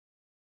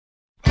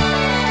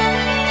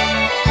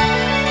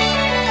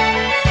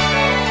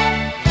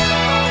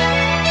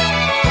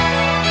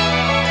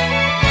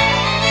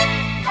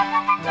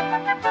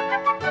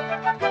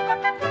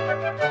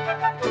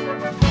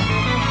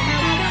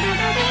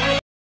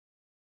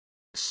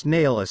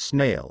Snail. A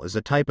snail is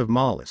a type of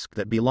mollusk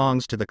that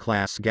belongs to the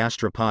class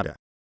Gastropoda.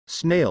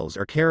 Snails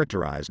are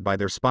characterized by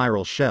their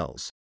spiral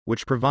shells,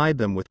 which provide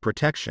them with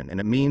protection and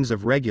a means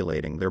of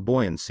regulating their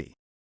buoyancy.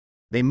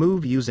 They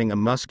move using a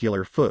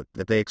muscular foot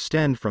that they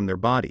extend from their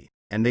body,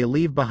 and they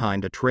leave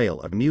behind a trail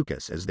of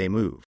mucus as they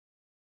move.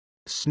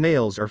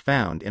 Snails are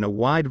found in a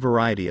wide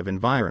variety of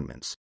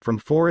environments, from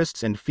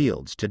forests and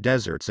fields to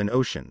deserts and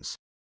oceans.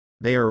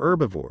 They are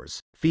herbivores,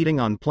 feeding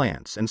on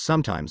plants and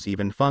sometimes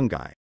even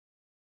fungi.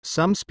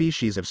 Some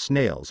species of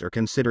snails are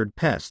considered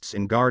pests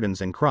in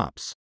gardens and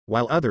crops,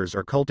 while others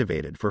are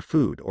cultivated for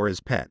food or as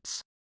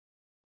pets.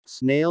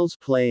 Snails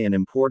play an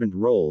important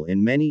role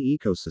in many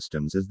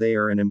ecosystems as they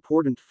are an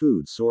important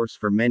food source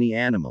for many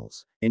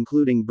animals,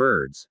 including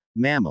birds,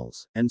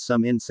 mammals, and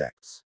some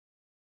insects.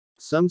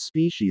 Some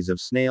species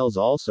of snails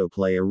also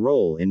play a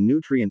role in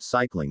nutrient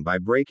cycling by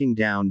breaking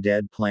down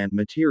dead plant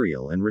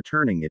material and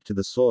returning it to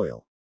the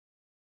soil.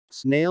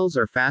 Snails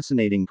are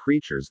fascinating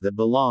creatures that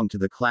belong to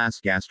the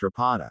class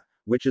Gastropoda,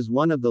 which is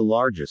one of the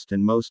largest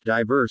and most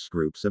diverse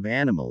groups of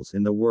animals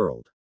in the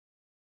world.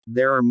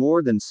 There are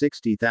more than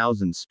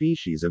 60,000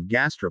 species of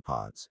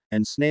gastropods,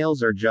 and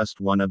snails are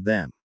just one of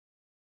them.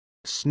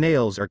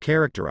 Snails are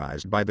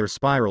characterized by their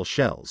spiral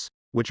shells,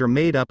 which are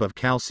made up of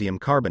calcium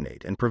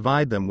carbonate and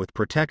provide them with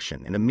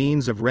protection and a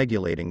means of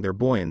regulating their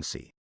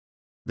buoyancy.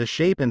 The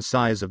shape and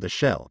size of the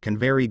shell can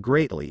vary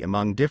greatly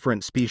among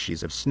different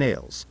species of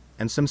snails,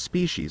 and some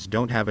species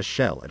don't have a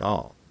shell at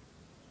all.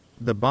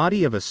 The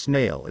body of a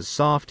snail is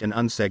soft and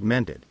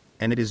unsegmented,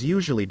 and it is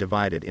usually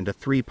divided into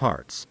three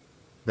parts: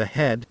 the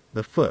head,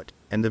 the foot,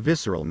 and the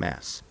visceral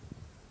mass.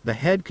 The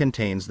head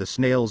contains the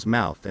snail's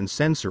mouth and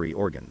sensory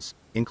organs,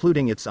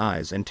 including its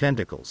eyes and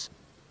tentacles.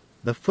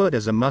 The foot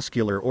is a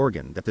muscular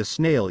organ that the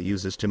snail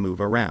uses to move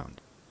around.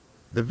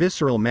 The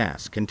visceral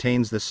mass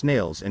contains the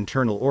snail's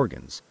internal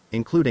organs,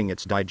 including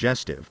its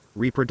digestive,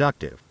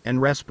 reproductive,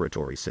 and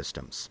respiratory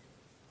systems.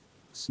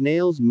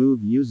 Snails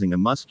move using a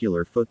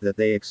muscular foot that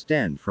they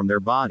extend from their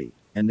body,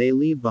 and they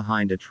leave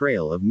behind a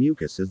trail of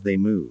mucus as they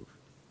move.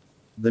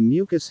 The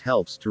mucus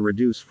helps to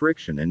reduce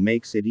friction and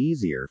makes it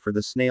easier for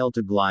the snail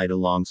to glide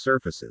along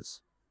surfaces.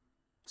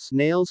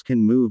 Snails can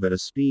move at a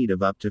speed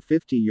of up to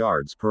 50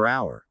 yards per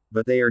hour,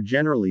 but they are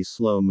generally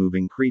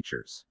slow-moving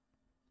creatures.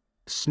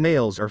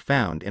 Snails are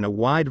found in a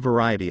wide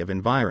variety of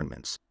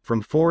environments,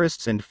 from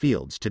forests and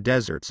fields to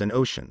deserts and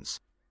oceans.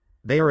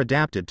 They are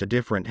adapted to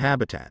different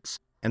habitats,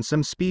 and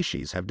some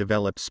species have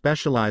developed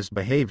specialized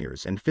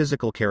behaviors and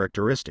physical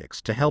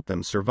characteristics to help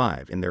them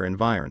survive in their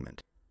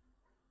environment.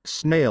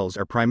 Snails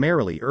are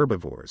primarily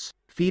herbivores,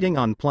 feeding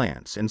on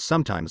plants and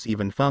sometimes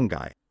even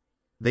fungi.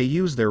 They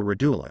use their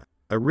radula,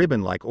 a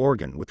ribbon-like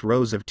organ with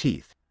rows of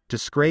teeth, to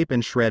scrape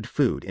and shred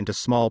food into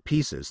small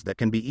pieces that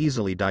can be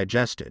easily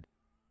digested.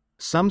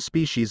 Some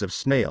species of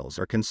snails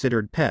are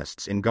considered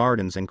pests in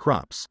gardens and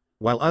crops,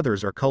 while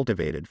others are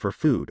cultivated for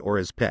food or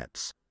as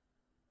pets.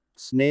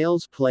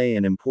 Snails play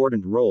an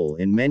important role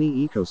in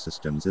many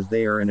ecosystems as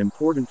they are an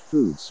important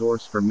food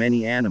source for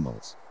many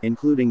animals,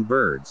 including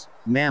birds,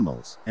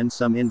 mammals, and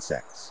some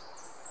insects.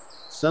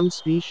 Some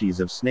species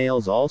of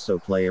snails also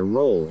play a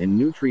role in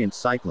nutrient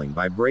cycling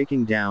by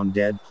breaking down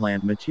dead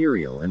plant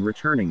material and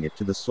returning it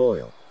to the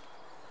soil.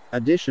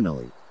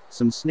 Additionally,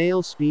 some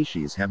snail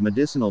species have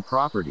medicinal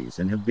properties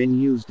and have been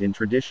used in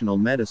traditional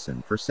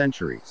medicine for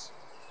centuries.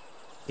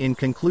 In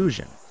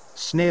conclusion,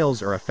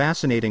 snails are a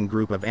fascinating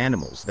group of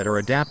animals that are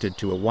adapted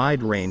to a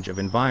wide range of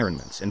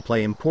environments and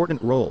play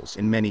important roles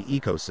in many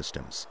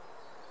ecosystems.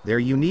 Their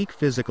unique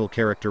physical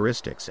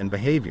characteristics and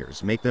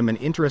behaviors make them an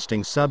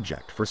interesting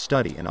subject for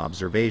study and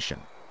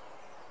observation.